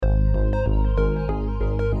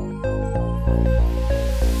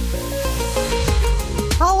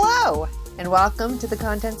welcome to the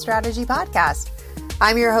Content Strategy Podcast.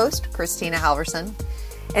 I'm your host, Christina Halverson.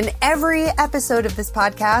 In every episode of this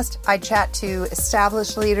podcast, I chat to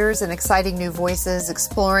established leaders and exciting new voices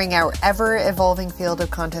exploring our ever-evolving field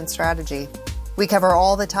of content strategy. We cover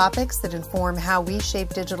all the topics that inform how we shape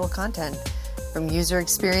digital content, from user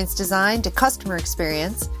experience design to customer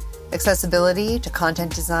experience, accessibility to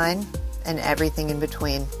content design, and everything in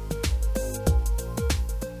between.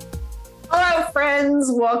 Hello, friends.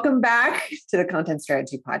 Welcome back to the Content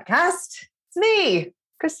Strategy Podcast. It's me,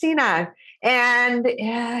 Christina. And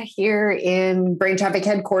here in Brain Traffic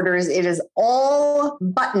headquarters, it is all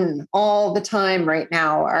button all the time right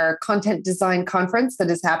now. Our content design conference that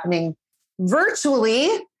is happening virtually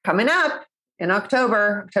coming up in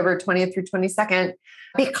October 20th through 22nd.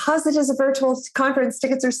 Because it is a virtual conference,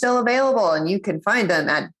 tickets are still available and you can find them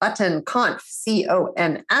at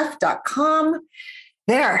buttonconf.com.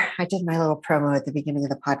 There, I did my little promo at the beginning of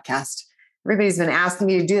the podcast. Everybody's been asking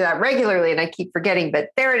me to do that regularly and I keep forgetting, but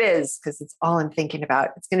there it is because it's all I'm thinking about.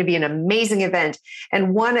 It's going to be an amazing event.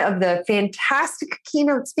 And one of the fantastic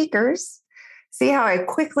keynote speakers, see how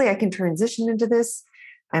quickly I can transition into this?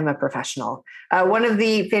 I'm a professional. One of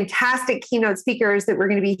the fantastic keynote speakers that we're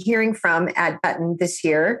going to be hearing from at Button this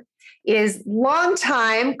year is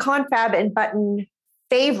longtime Confab and Button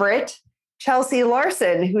favorite, Chelsea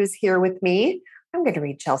Larsson, who is here with me. I'm going to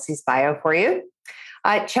read Chelsea's bio for you.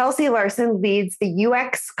 Chelsea Larsson leads the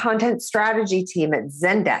UX content strategy team at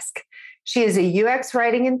Zendesk. She is a UX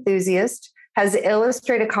writing enthusiast, has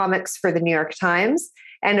illustrated comics for the New York Times,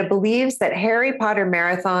 and believes that Harry Potter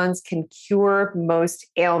marathons can cure most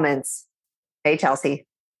ailments. Hey, Chelsea.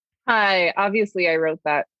 Hi. Obviously, I wrote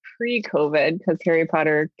that pre-COVID because Harry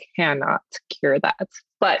Potter cannot cure that.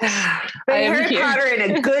 But Harry Potter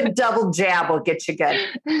and a good double jab will get you good,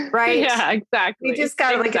 right? Yeah, exactly. We just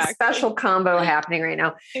got like a special combo happening right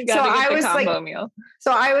now. So I was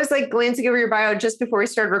like glancing over your bio just before we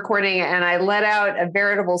started recording, and I let out a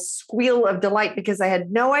veritable squeal of delight because I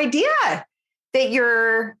had no idea that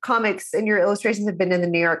your comics and your illustrations have been in the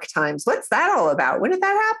New York Times. What's that all about? When did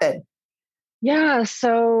that happen? Yeah.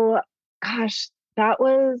 So, gosh, that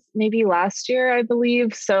was maybe last year, I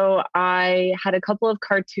believe. So I had a couple of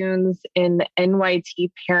cartoons in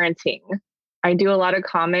NYT parenting. I do a lot of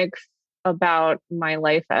comics about my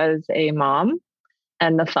life as a mom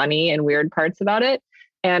and the funny and weird parts about it.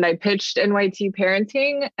 And I pitched NYT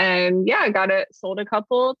parenting and I got it, sold a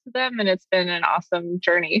couple to them. And it's been an awesome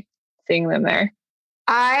journey seeing them there.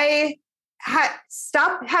 I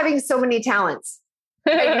stopped having so many talents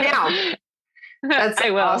right now. That's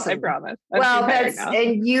awesome. I promise.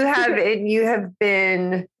 And you have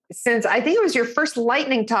been since I think it was your first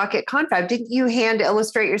lightning talk at Confab. Didn't you hand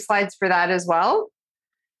illustrate your slides for that as well?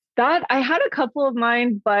 That I had a couple of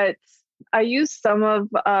mine, but I used some of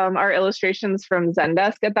our illustrations from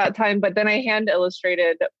Zendesk at that time. But then I hand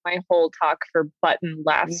illustrated my whole talk for Button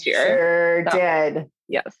last year. Sure did.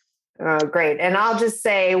 Yes. Oh, great. And I'll just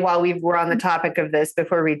say while we're on the topic of this,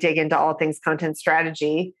 before we dig into all things content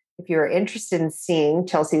strategy, if you're interested in seeing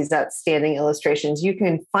Chelsea's outstanding illustrations, you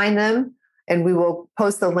can find them, and we will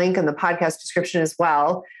post the link in the podcast description as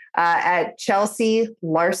well at Chelsea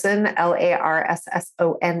Larsson,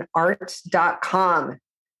 Larsson art.com.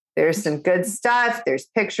 There's some good stuff. There's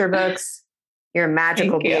picture books. You're a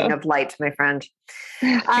magical being of light, my friend.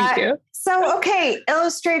 Thank you. So, okay,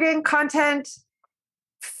 illustrating content,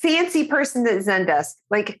 fancy person at Zendesk.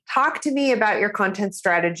 Like, talk to me about your content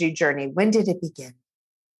strategy journey. When did it begin?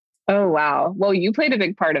 Oh, wow. Well, you played a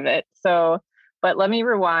big part of it. But let me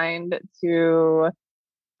rewind to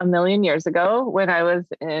a million years ago when I was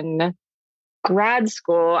in grad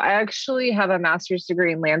school. I actually have a master's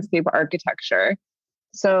degree in landscape architecture.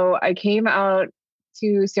 So I came out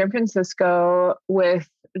to San Francisco with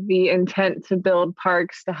the intent to build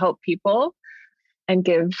parks to help people and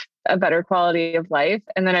give a better quality of life.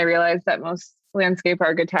 And then I realized that most landscape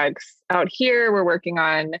architects out here were working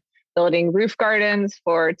on building roof gardens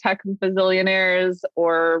for tech bazillionaires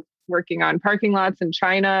or working on parking lots in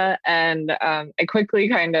China. And I quickly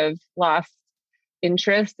kind of lost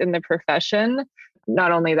interest in the profession.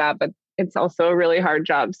 Not only that, but it's also a really hard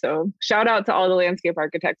job. So shout out to all the landscape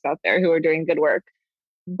architects out there who are doing good work.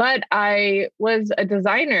 But I was a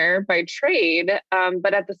designer by trade.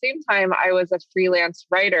 But at the same time, I was a freelance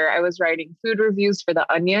writer. I was writing food reviews for The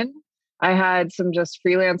Onion. I had some just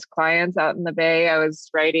freelance clients out in the Bay. I was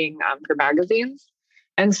writing for magazines.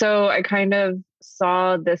 And so I kind of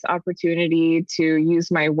saw this opportunity to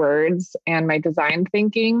use my words and my design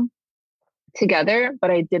thinking together,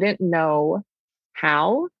 but I didn't know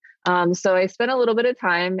how. So I spent a little bit of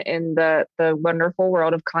time in the wonderful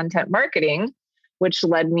world of content marketing, which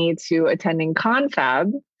led me to attending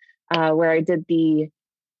Confab, where I did the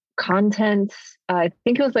content, I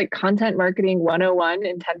think it was like content marketing 101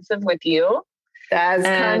 intensive with you. That's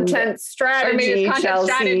content strategy, or maybe it's content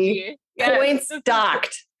Chelsea. Strategy. Yes. Points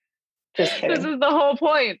docked. Just kidding. This is the whole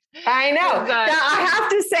point. I know. Now, I have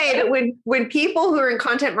to say that when people who are in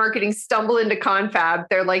content marketing stumble into Confab,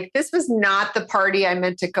 they're like, this was not the party I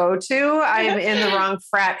meant to go to. I am in the wrong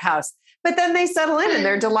frat house. But then they settle in and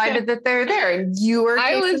they're delighted that they're there. And you are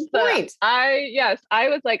case in point. I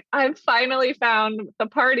was like, I've finally found the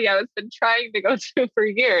party I was been trying to go to for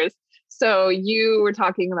years. So you were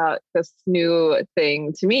talking about this new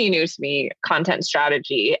to me, content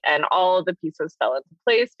strategy, and all of the pieces fell into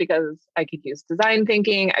place because I could use design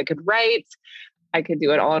thinking, I could write, I could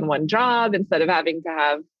do it all in one job instead of having to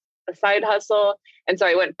have a side hustle. And so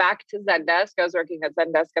I went back to Zendesk. I was working at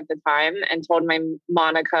Zendesk at the time and told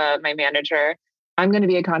Monica, my manager, I'm going to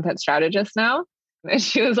be a content strategist now. And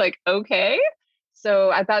she was like, okay.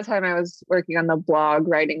 So at that time I was working on the blog,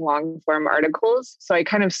 writing long form articles. So I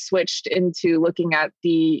kind of switched into looking at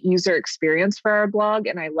the user experience for our blog.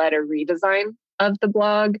 And I led a redesign of the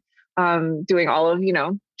blog, doing all of,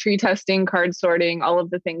 tree testing, card sorting, all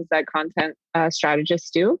of the things that content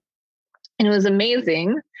strategists do. And it was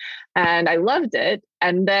amazing. And I loved it.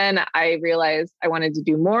 And then I realized I wanted to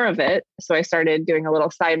do more of it. So I started doing a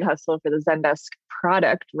little side hustle for the Zendesk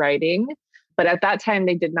product writing. But at that time,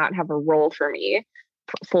 they did not have a role for me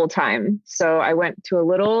full time. So I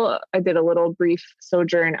did a little brief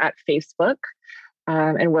sojourn at Facebook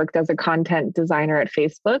and worked as a content designer at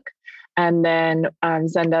Facebook. And then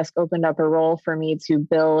Zendesk opened up a role for me to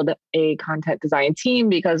build a content design team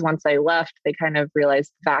because once I left, they kind of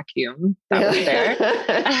realized the vacuum that was there.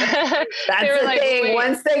 That's the thing. Wait.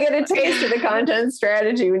 Once they get a taste of the content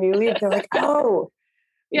strategy, when you leave, they're like, oh,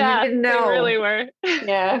 yeah, you didn't know. They really were.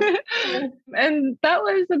 Yeah. And that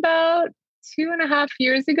was about 2.5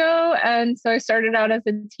 years ago. And so I started out as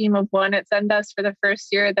a team of one at Zendesk for the first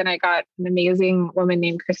year. Then I got an amazing woman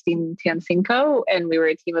named Christine Tansinko, and we were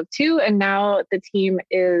a team of 2. And now the team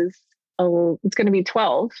is, it's going to be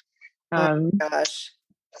 12. Oh my gosh.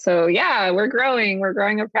 So yeah, we're growing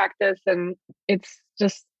a practice, and it's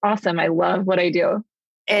just awesome. I love what I do.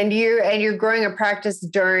 And you're growing a practice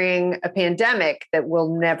during a pandemic that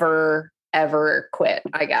will never, ever quit,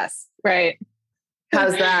 I guess. Right.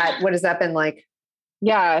 How's that? What has that been like?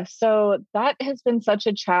 Yeah. So that has been such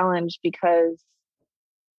a challenge because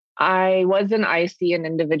I was an IC, an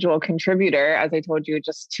individual contributor, as I told you,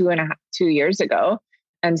 just 2 years ago.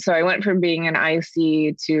 And so I went from being an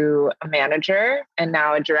IC to a manager and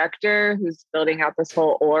now a director who's building out this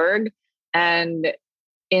whole org, and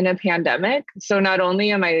in a pandemic. So not only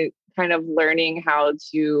am I kind of learning how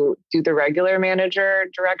to do the regular manager,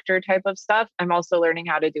 director type of stuff, I'm also learning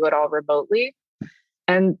how to do it all remotely.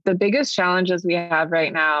 And the biggest challenges we have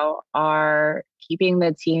right now are keeping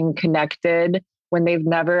the team connected when they've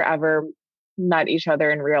never, ever met each other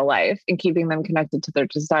in real life, and keeping them connected to their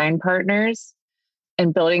design partners,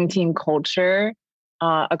 and building team culture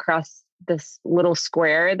across this little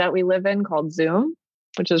square that we live in called Zoom,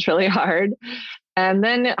 which is really hard. And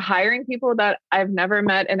then hiring people that I've never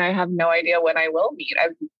met and I have no idea when I will meet.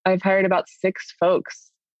 I've hired about 6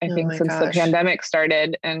 folks, I think, since the pandemic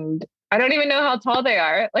started. And I don't even know how tall they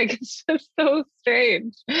are. Like, it's just so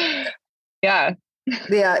strange. Yeah.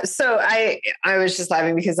 Yeah. So I was just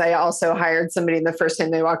laughing because I also hired somebody, and the first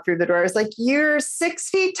time they walked through the door, I was like, you're 6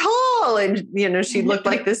 feet tall. And, she looked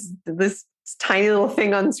like this tiny little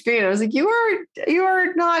thing on the screen. I was like, you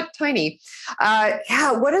are not tiny.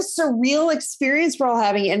 Yeah. What a surreal experience we're all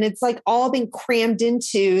having. And it's like all been crammed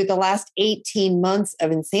into the last 18 months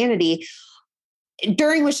of insanity,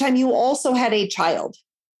 during which time you also had a child.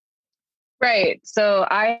 Right. So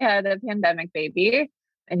I had a pandemic baby,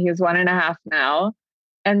 and he's 1.5 now.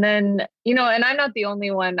 And then, and I'm not the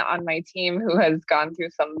only one on my team who has gone through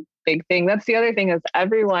some big thing. That's the other thing, is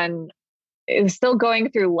everyone is still going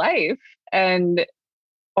through life and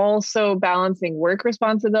also balancing work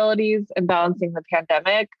responsibilities and balancing the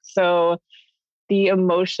pandemic. So the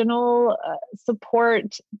emotional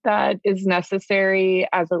support that is necessary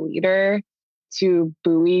as a leader to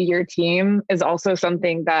buoy your team is also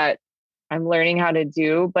something that I'm learning how to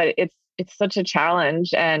do, but it's such a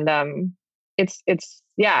challenge. And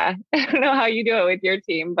yeah, I don't know how you do it with your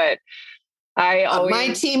team, but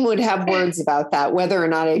my team would have words about that, whether or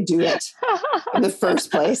not I do it in the first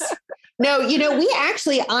place. No,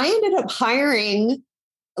 I ended up hiring,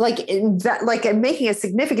 making a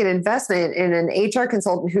significant investment in an HR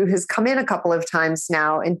consultant who has come in a couple of times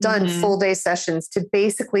now and done full day sessions to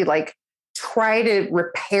basically try to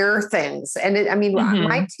repair things. And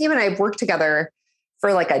my team and I have worked together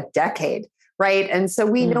for like a decade. Right. And so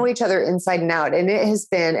we know each other inside and out, and it has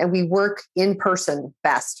been, and we work in person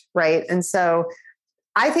best. Right. And so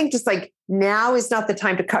I think just like now is not the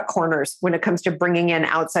time to cut corners when it comes to bringing in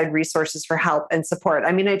outside resources for help and support.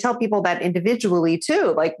 I mean, I tell people that individually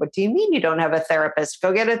too. Like, what do you mean you don't have a therapist?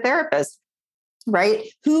 Go get a therapist. Right.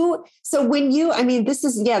 So when I mean, this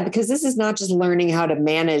is, because this is not just learning how to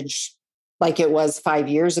manage like it was 5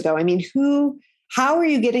 years ago. I mean, how are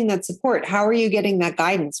you getting that support? How are you getting that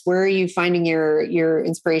guidance? Where are you finding your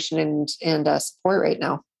inspiration and support right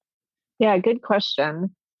now? Yeah, good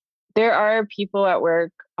question. There are people at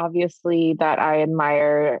work, obviously, that I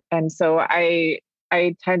admire. And so I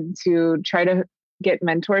tend to try to get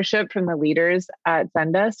mentorship from the leaders at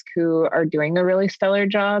Zendesk who are doing a really stellar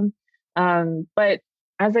job. But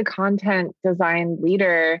as a content design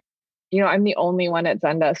leader, I'm the only one at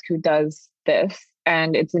Zendesk who does this,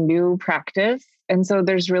 and it's a new practice. And so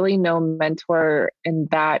there's really no mentor in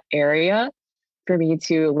that area for me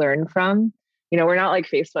to learn from. We're not like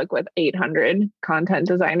Facebook with 800 content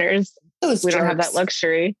designers. We don't have that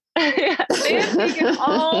luxury. Yeah, they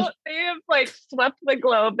have like swept the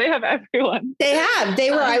globe. They have everyone.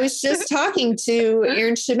 I was just talking to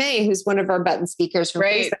Erin Chimay, who's one of our button speakers from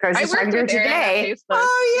Facebook. I was just talking to her today.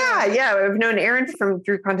 Oh yeah. We've known Erin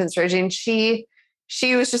through Content Strategy, and she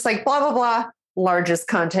was just like, blah, blah, blah. Largest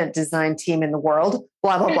content design team in the world,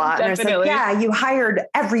 blah, blah, blah. And I was like, yeah, you hired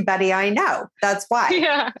everybody I know. That's why.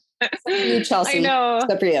 Yeah. You, Chelsea. I know.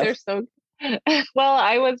 Except for you. They're so well,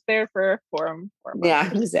 I was there for 4 months. Yeah,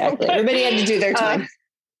 exactly. Everybody had to do their time.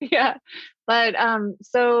 Yeah. But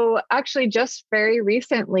so actually just very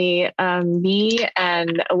recently, me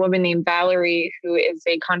and a woman named Valerie, who is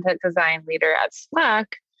a content design leader at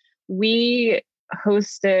Slack, we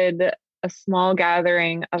hosted a small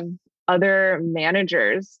gathering of other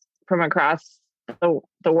managers from across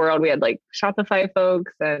the world. We had like Shopify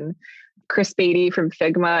folks and Chris Beatty from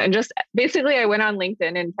Figma. And just basically I went on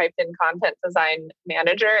LinkedIn and typed in content design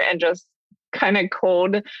manager and just kind of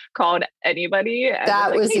cold called anybody.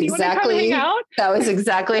 That was exactly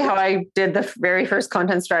how I did the very first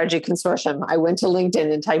content strategy consortium. I went to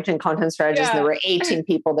LinkedIn and typed in content strategies. And there were 18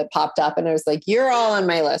 people that popped up, and I was like, you're all on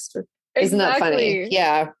my list. Isn't that funny?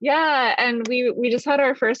 Yeah. Yeah. And we just had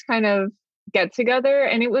our first kind of get together,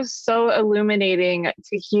 and it was so illuminating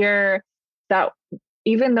to hear that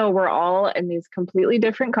even though we're all in these completely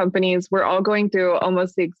different companies, we're all going through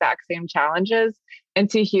almost the exact same challenges. And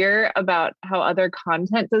to hear about how other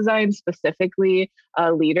content design, specifically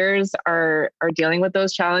leaders, are dealing with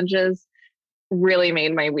those challenges really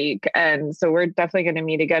made my week. And so we're definitely going to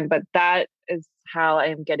meet again. But that is how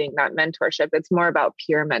I'm getting that mentorship. It's more about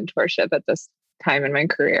peer mentorship at this time in my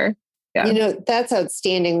career. Yeah. That's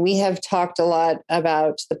outstanding. We have talked a lot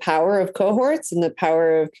about the power of cohorts and the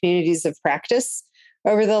power of communities of practice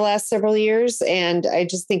over the last several years. And I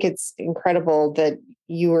just think it's incredible that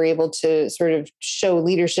you were able to sort of show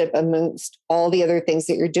leadership amongst all the other things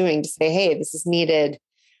that you're doing to say, hey, this is needed.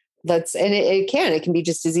 It can be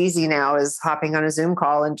just as easy now as hopping on a Zoom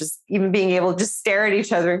call and just even being able to just stare at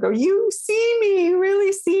each other and go, you see me, you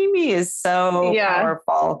really see me, is so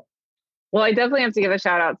powerful. Well, I definitely have to give a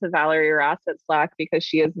shout out to Valerie Ross at Slack, because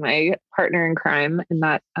she is my partner in crime in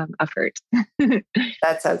that effort.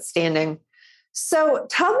 That's outstanding. So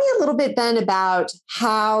tell me a little bit then about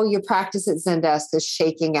how your practice at Zendesk is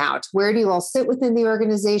shaking out. Where do you all sit within the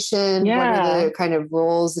organization? Yeah. What are the kind of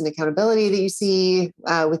roles and accountability that you see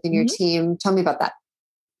within your team? Tell me about that.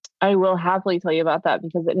 I will happily tell you about that,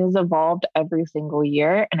 because it has evolved every single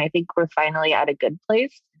year. And I think we're finally at a good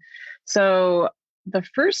place. So the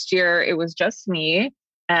first year, it was just me,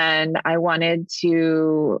 and I wanted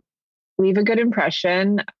to leave a good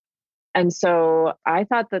impression. And so I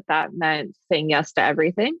thought that meant saying yes to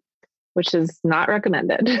everything, which is not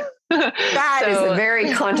recommended. That is a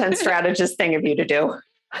very content strategist thing of you to do.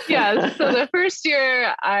 Yeah. So the first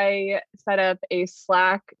year I set up a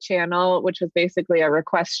Slack channel, which was basically a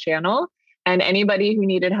request channel, and anybody who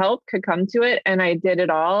needed help could come to it. And I did it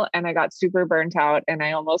all, and I got super burnt out, and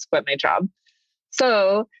I almost quit my job.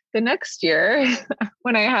 So the next year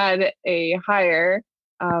when I had a hire,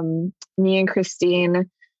 me and Christine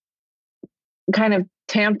kind of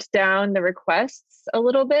tamped down the requests a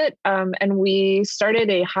little bit. And we started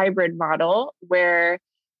a hybrid model where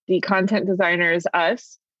the content designers,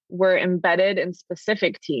 us, were embedded in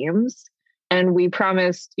specific teams. And we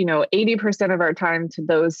promised, 80% of our time to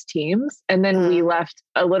those teams. And then we left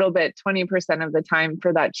a little bit, 20% of the time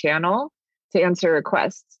for that channel to answer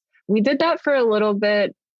requests. We did that for a little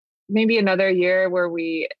bit, maybe another year, where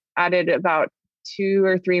we added about 2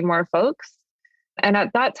 or 3 more folks. And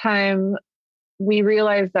at that time, we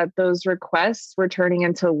realized that those requests were turning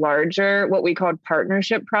into larger, what we called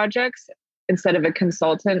partnership projects instead of a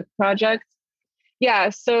consultant project. Yeah.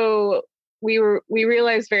 So we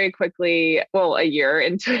realized very quickly, well, a year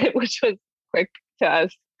into it, which was quick to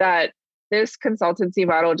us, that this consultancy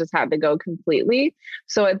model just had to go completely.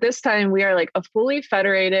 So at this time, we are like a fully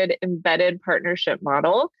federated embedded partnership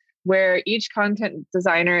model where each content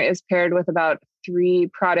designer is paired with about 3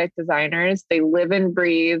 product designers. They live and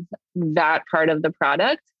breathe that part of the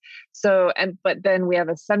product. But then we have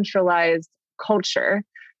a centralized culture.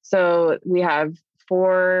 So we have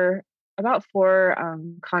about four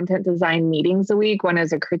content design meetings a week. One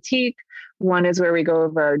is a critique. One is where we go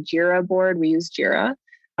over our Jira board. We use Jira.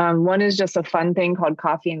 One is just a fun thing called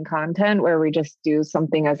Coffee and Content, where we just do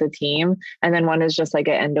something as a team. And then one is just like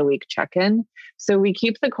an end of week check-in. So we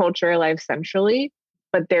keep the culture alive centrally,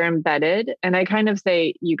 but they're embedded. And I kind of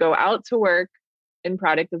say you go out to work in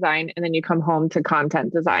product design and then you come home to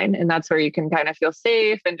content design. And that's where you can kind of feel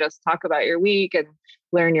safe and just talk about your week and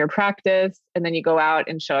learn your practice. And then you go out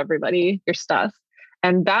and show everybody your stuff.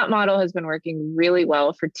 And that model has been working really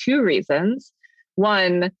well for 2 reasons.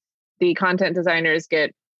 One, the content designers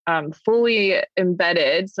get fully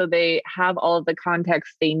embedded. So they have all of the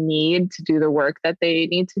context they need to do the work that they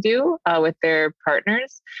need to do with their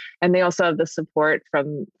partners. And they also have the support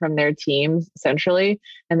from their teams centrally.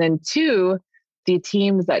 And then 2, the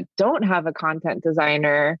teams that don't have a content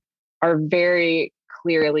designer are very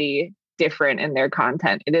clearly different in their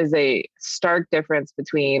content. It is a stark difference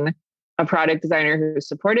between a product designer who's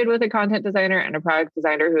supported with a content designer and a product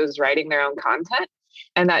designer who is writing their own content.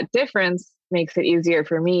 And that difference makes it easier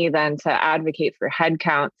for me then to advocate for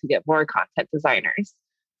headcount to get more content designers.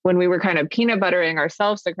 When we were kind of peanut buttering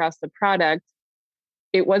ourselves across the product,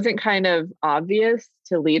 it wasn't kind of obvious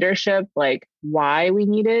to leadership like why we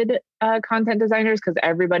needed content designers, because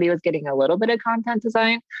everybody was getting a little bit of content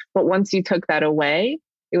design. But once you took that away,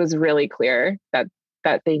 it was really clear that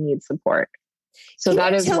they need support. So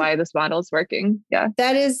that is why this model is working. Yeah.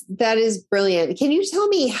 That is brilliant. Can you tell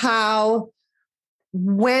me how,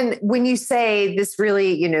 when you say this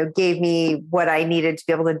really, gave me what I needed to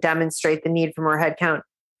be able to demonstrate the need for more headcount,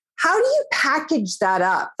 how do you package that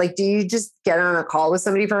up? Like, do you just get on a call with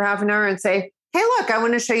somebody for half an hour and say, hey, look, I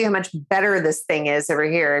want to show you how much better this thing is over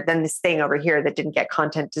here than this thing over here that didn't get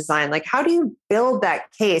content design? Like, how do you build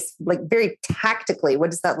that case, like very tactically?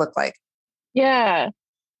 What does that look like? Yeah,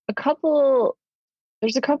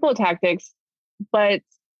 there's a couple of tactics, but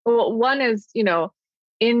one is,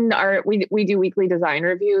 in we do weekly design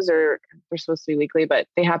reviews, or they're supposed to be weekly, but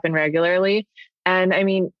they happen regularly. And I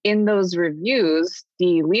mean, in those reviews,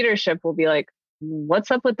 the leadership will be like, what's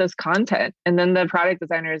up with this content? And then the product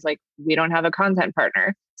designer is like, we don't have a content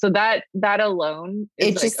partner. So that alone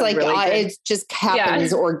is it just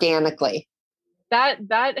happens organically. That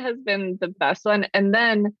has been the best one. And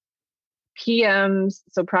then PMs,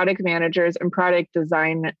 so product managers and product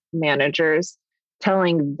design managers,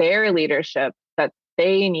 telling their leadership that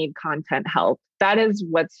they need content help. That is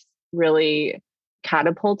what's really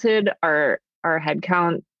catapulted our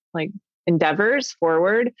headcount like endeavors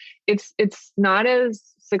forward. It's not as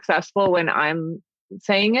successful when I'm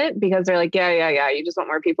saying it, because they're like, yeah, you just want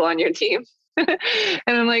more people on your team. And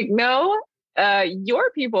I'm like, no,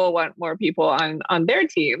 your people want more people on their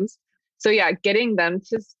teams. So yeah, getting them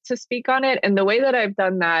to speak on it. And the way that I've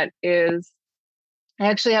done that is I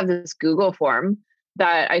actually have this Google form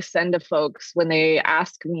that I send to folks when they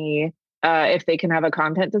ask me if they can have a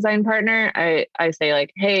content design partner. I say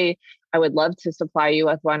like, hey, I would love to supply you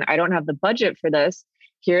with one. I don't have the budget for this.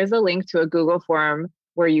 Here's a link to a Google form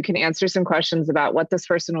where you can answer some questions about what this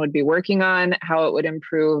person would be working on, how it would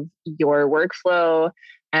improve your workflow,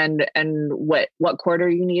 and what quarter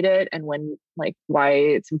you need it, and when, like, why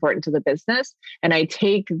it's important to the business. And I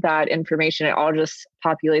take that information, it all just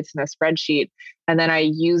populates in a spreadsheet. And then I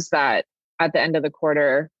use that at the end of the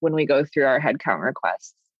quarter when we go through our headcount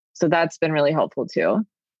requests. So that's been really helpful too.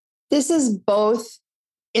 This is both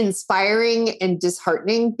inspiring and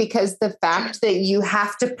disheartening, because the fact that you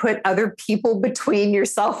have to put other people between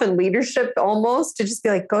yourself and leadership almost to just be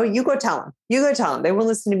like, go tell them. You go tell them. They won't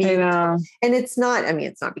listen to me. And it's not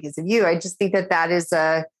because of you. I just think that is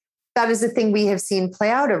a thing we have seen play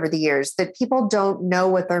out over the years, that people don't know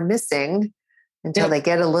what they're missing until they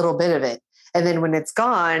get a little bit of it. And then when it's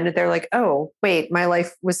gone, they're like, oh, wait, my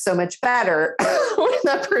life was so much better when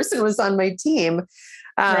that person was on my team.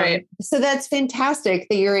 Right. So that's fantastic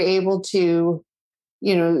that you're able to,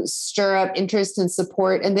 stir up interest and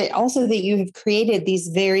support. And that also that you have created these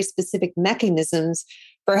very specific mechanisms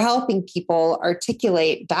for helping people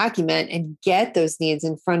articulate, document, and get those needs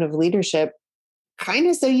in front of leadership, kind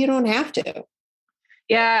of so you don't have to.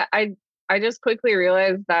 Yeah, I just quickly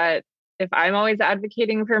realized that if I'm always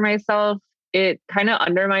advocating for myself, it kind of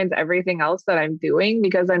undermines everything else that I'm doing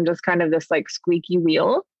because I'm just kind of this like squeaky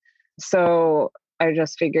wheel. So I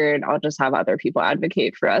just figured I'll just have other people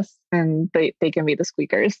advocate for us and they can be the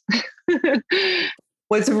squeakers.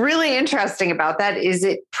 What's really interesting about that is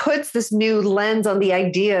it puts this new lens on the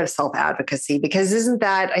idea of self-advocacy, because isn't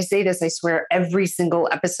that, I say this, I swear, every single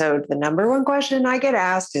episode, the number one question I get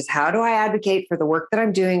asked is, how do I advocate for the work that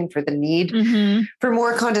I'm doing, for the need for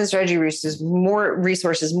more content strategy resources,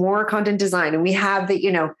 more content design? And we have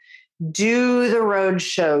the, do the road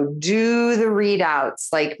show, do the readouts,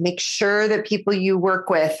 like make sure that people you work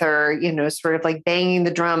with are, sort of like banging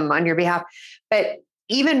the drum on your behalf. But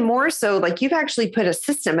even more so, like you've actually put a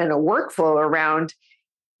system and a workflow around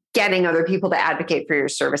getting other people to advocate for your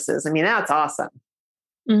services. I mean, that's awesome.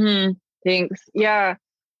 Mm-hmm. Thanks. Yeah.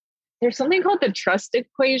 There's something called the trust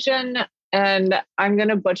equation, and I'm going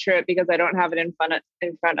to butcher it because I don't have it in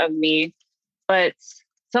front of me, but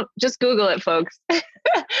just Google it, folks. But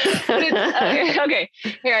okay.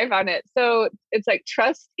 Here, I found it. So it's like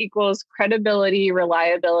trust equals credibility,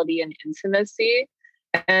 reliability, and intimacy.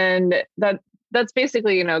 And that's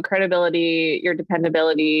basically, credibility, your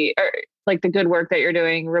dependability, or like the good work that you're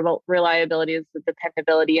doing. Reliability is the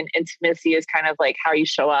dependability, and intimacy is kind of like how you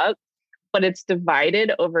show up, but it's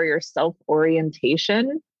divided over your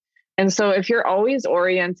self-orientation. And so if you're always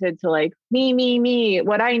oriented to like me,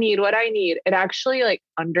 what I need, it actually like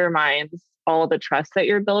undermines all the trust that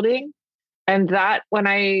you're building. And that when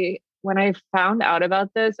I found out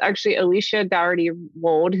about this, actually Alicia Dougherty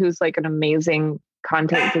Wold, who's like an amazing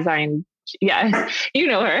content design. Yeah, you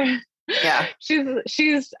know her. Yeah.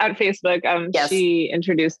 She's at Facebook. Yes. She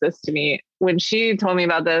introduced this to me. When she told me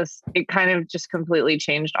about this, it kind of just completely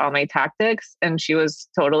changed all my tactics. And she was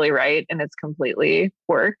totally right. And it's completely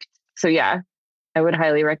worked. So yeah, I would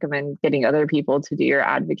highly recommend getting other people to do your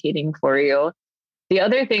advocating for you. The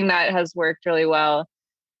other thing that has worked really well,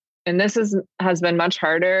 and this has been much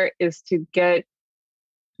harder, is to get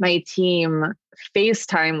my team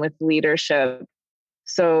FaceTime with leadership.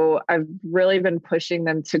 So I've really been pushing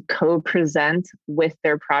them to co-present with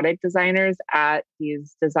their product designers at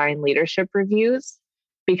these design leadership reviews,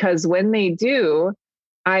 because when they do,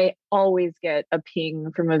 I always get a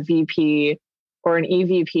ping from a VP or an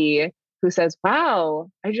EVP who says, wow,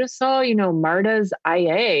 I just saw, Marta's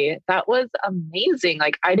IA. That was amazing.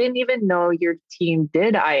 Like, I didn't even know your team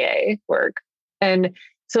did IA work. And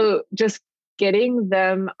so just getting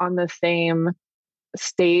them on the same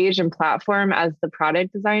stage and platform as the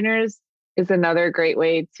product designers is another great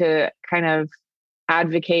way to kind of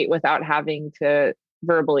advocate without having to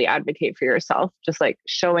verbally advocate for yourself, just like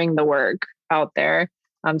showing the work out there.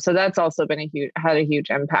 So that's also been had a huge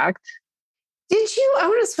impact. I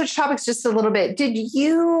want to switch topics just a little bit.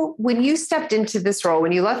 When you stepped into this role,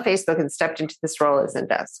 when you left Facebook and stepped into this role at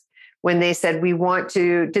Zendesk, when they said,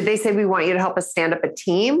 did they say, we want you to help us stand up a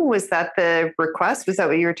team? Was that the request? Was that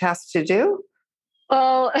what you were tasked to do?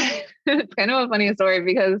 Well, it's kind of a funny story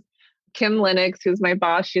because Kim Lennox, who's my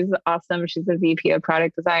boss, she's awesome. She's a VP of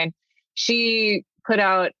product design. She put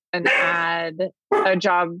out an ad, a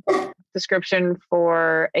job description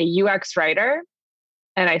for a UX writer.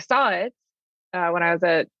 And I saw it when I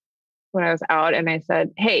was out, and I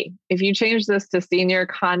said, hey, if you change this to senior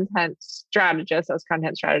content strategist, I was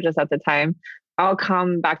content strategist at the time, I'll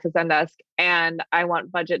come back to Zendesk and I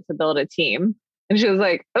want budget to build a team. And she was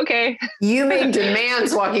like, okay. You made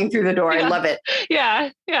demands walking through the door. Yeah. I love it. Yeah.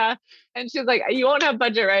 Yeah. And she's like, you won't have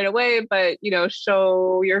budget right away, but,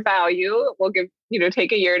 show your value. We'll give,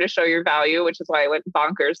 take a year to show your value, which is why I went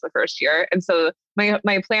bonkers the first year. And so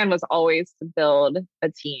my plan was always to build a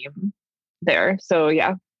team there. So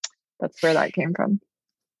yeah, that's where that came from.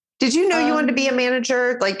 Did you know you wanted to be a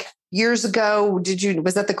manager like years ago?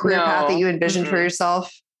 Was that the career path that you envisioned for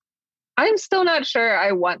yourself? I'm still not sure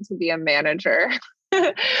I want to be a manager.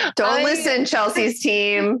 Don't listen, Chelsea's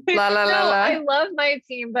team. La, la, la, la. I love my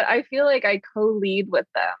team, but I feel like I co-lead with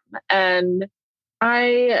them. And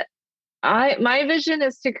my vision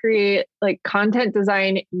is to create like content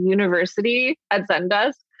design university at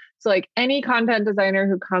Zendesk. So like any content designer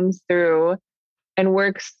who comes through and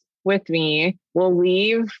works with me will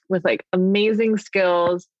leave with like amazing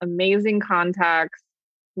skills, amazing contacts,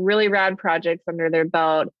 really rad projects under their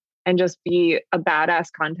belt, and just be a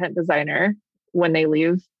badass content designer when they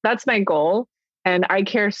leave. That's my goal. And I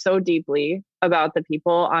care so deeply about the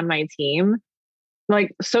people on my team,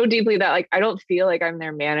 like so deeply that like, I don't feel like I'm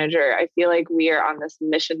their manager. I feel like we are on this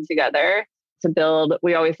mission together to build,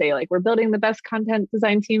 we always say like, we're building the best content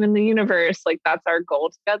design team in the universe. Like that's our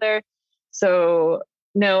goal together. So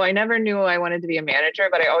No, I never knew I wanted to be a manager,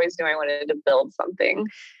 but I always knew I wanted to build something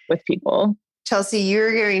with people. Chelsea,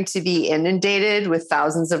 you're going to be inundated with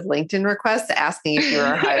thousands of LinkedIn requests asking if you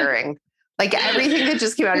are hiring. Like everything that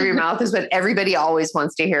just came out of your mouth is what everybody always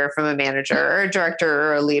wants to hear from a manager or a director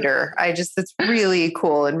or a leader. It's really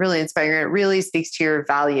cool and really inspiring. It really speaks to your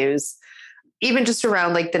values, even just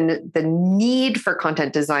around like the need for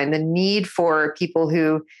content design, the need for people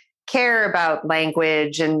who care about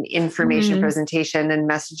language and information presentation and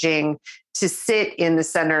messaging to sit in the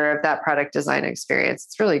center of that product design experience.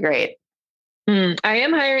 It's really great. I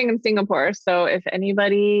am hiring in Singapore. So if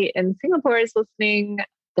anybody in Singapore is listening,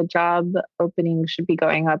 the job opening should be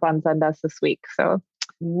going up on Zendesk this week. So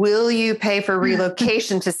will you pay for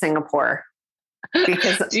relocation to Singapore?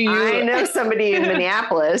 Because I know somebody in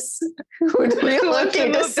Minneapolis who would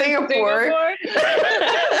relocate to Singapore.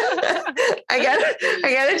 I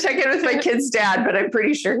gotta check in with my kid's dad, but I'm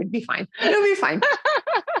pretty sure he'd be fine. It'll be fine.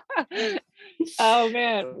 Oh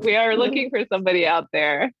man, we are looking for somebody out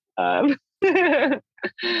there. So I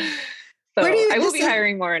will be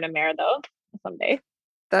hiring more in America though someday.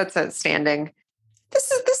 That's outstanding. This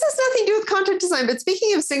has nothing to do with content design, but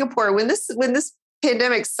speaking of Singapore, when this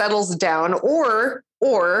pandemic settles down, or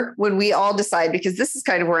when we all decide, because this is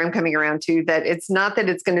kind of where I'm coming around to, that it's not that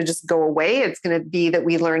it's going to just go away. It's going to be that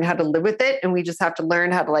we learn how to live with it. And we just have to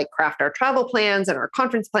learn how to like craft our travel plans and our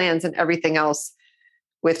conference plans and everything else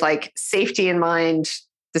with like safety in mind.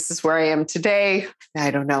 This is where I am today.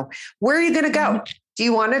 I don't know. Where are you going to go? Do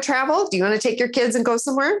you want to travel? Do you want to take your kids and go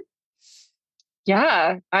somewhere?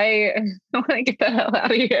 Yeah, I want to get the hell out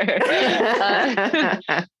of here.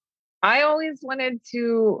 I always wanted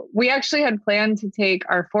to, we actually had planned to take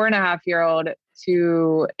our 4.5-year-old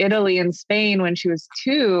to Italy and Spain when she was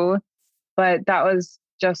 2, but that was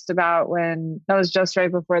just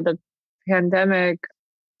right before the pandemic.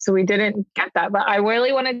 So we didn't get that, but I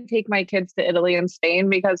really want to take my kids to Italy and Spain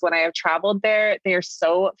because when I have traveled there, they are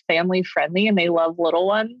so family friendly and they love little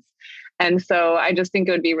ones. And so I just think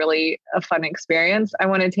it would be really a fun experience. I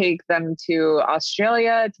want to take them to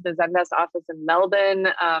Australia, to the Zendesk office in Melbourne.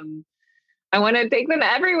 I want to take them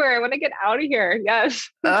everywhere. I want to get out of here. Yes.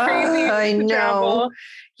 Crazy. I know. Travel.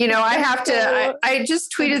 You know, I have to, I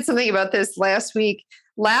just tweeted something about this last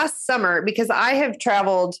summer, because I have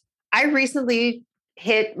traveled. I recently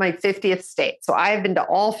hit my 50th state. So I've been to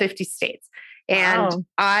all 50 states and Wow.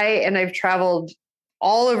 I've traveled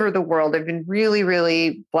all over the world. I've been really,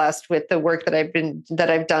 really blessed with the work that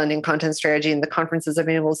I've done in content strategy and the conferences I've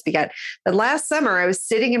been able to speak at. But last summer I was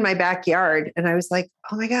sitting in my backyard and I was like,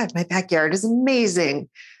 oh my God, my backyard is amazing.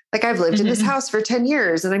 Like I've lived in this house for 10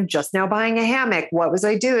 years and I'm just now buying a hammock. What was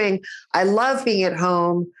I doing? I love being at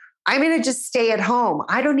home. I'm going to just stay at home.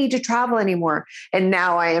 I don't need to travel anymore. And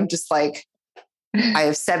now I am just like, I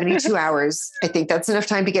have 72 hours. I think that's enough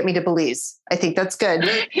time to get me to Belize. I think that's good.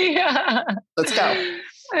 Yeah. Let's go.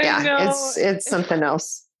 It's something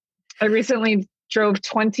else. I recently drove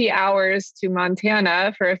 20 hours to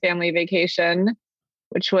Montana for a family vacation,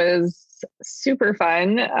 which was super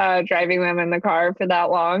fun, driving them in the car for that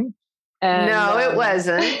long. And, no, it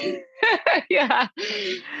wasn't. Yeah.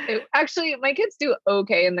 Actually, my kids do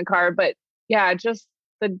okay in the car, but yeah, just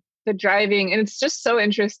the driving. And it's just so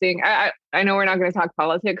interesting. I know we're not going to talk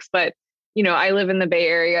politics, but you know, I live in the Bay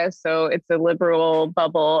Area, so it's a liberal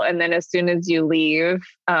bubble. And then as soon as you leave,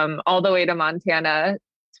 all the way to Montana,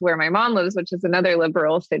 to where my mom lives, which is another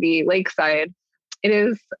liberal city, Lakeside, it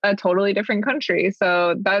is a totally different country.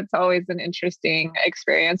 So that's always an interesting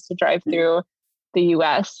experience to drive through the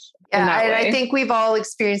US. Yeah, I think we've all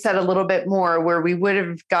experienced that a little bit more, where we would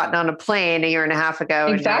have gotten on a plane a year and a half ago.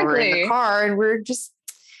 Exactly. And now we're in the car and we're just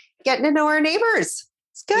getting to know our neighbors.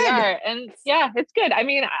 It's good. Yeah, and yeah, it's good. I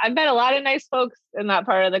mean, I've met a lot of nice folks in that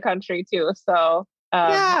part of the country too. So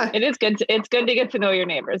it is good. It's good to get to know your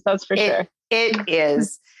neighbors. That's for sure. It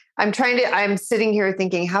is. I'm sitting here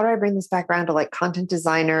thinking, how do I bring this back around to like content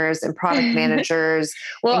designers and product managers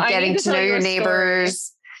and getting to know your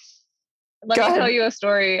neighbors? Let me tell you a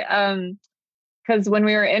story. Because when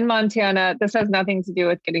we were in Montana, this has nothing to do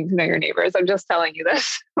with getting to know your neighbors. I'm just telling you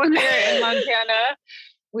this. When we were in Montana,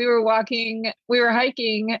 we were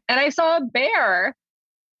hiking, and I saw a bear.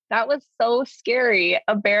 That was so scary.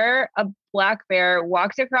 A black bear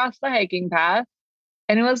walked across the hiking path,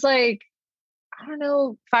 and it was like, I don't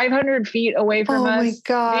know, 500 feet away from us. Oh my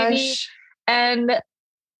gosh. Maybe. And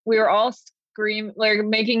we were all screaming, like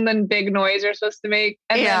making the big noise you're supposed to make.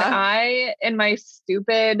 And then I, in my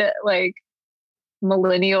stupid, like,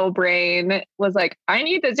 millennial brain was like, I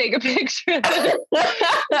need to take a picture of this. So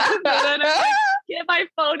then I'm like, get my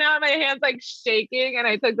phone out, my hands like shaking. And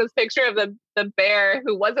I took this picture of the bear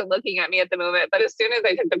who wasn't looking at me at the moment. But as soon as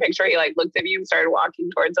I took the picture, he like looked at me and started walking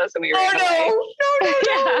towards us and we ran away. No.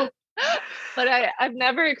 Yeah. But I've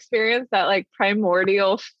never experienced that like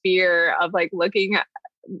primordial fear of like looking at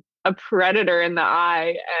a predator in the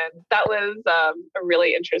eye. And that was a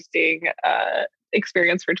really interesting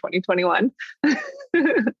experience for 2021.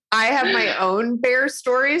 I have my own bear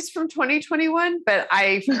stories from 2021, but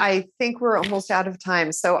I think we're almost out of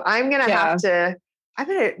time. So I'm going to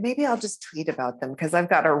maybe I'll just tweet about them because I've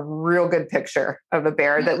got a real good picture of a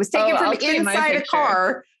bear that was taken from inside a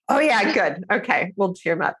car. Oh yeah, good. Okay. We'll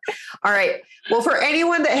cheer them up. All right. Well, for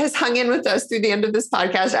anyone that has hung in with us through the end of this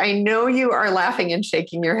podcast, I know you are laughing and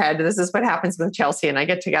shaking your head. This is what happens when Chelsea and I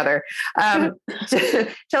get together.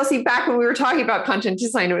 Chelsea, back when we were talking about content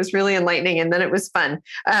design, it was really enlightening and then it was fun.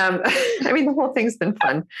 I mean, the whole thing's been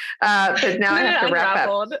fun, but now I have to wrap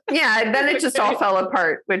up. Yeah. And then it just all fell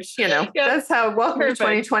apart, which, that's how, welcome to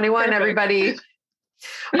 2021, everybody.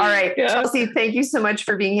 All right, Chelsea, thank you so much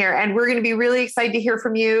for being here. And we're going to be really excited to hear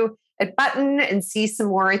from you at Button and see some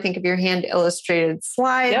more, I think, of your hand illustrated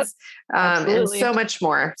slides and so much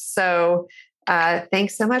more. So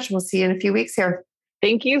thanks so much. We'll see you in a few weeks here.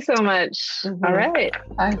 Thank you so much. Mm-hmm. All right.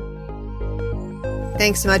 Bye.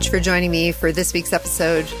 Thanks so much for joining me for this week's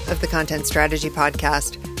episode of the Content Strategy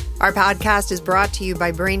Podcast. Our podcast is brought to you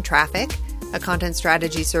by Brain Traffic, a content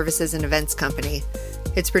strategy services and events company.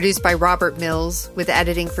 It's produced by Robert Mills with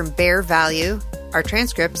editing from Bear Value. Our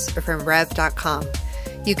transcripts are from rev.com.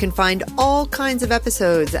 You can find all kinds of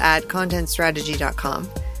episodes at contentstrategy.com.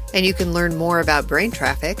 And you can learn more about Brain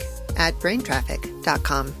Traffic at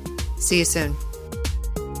braintraffic.com. See you soon.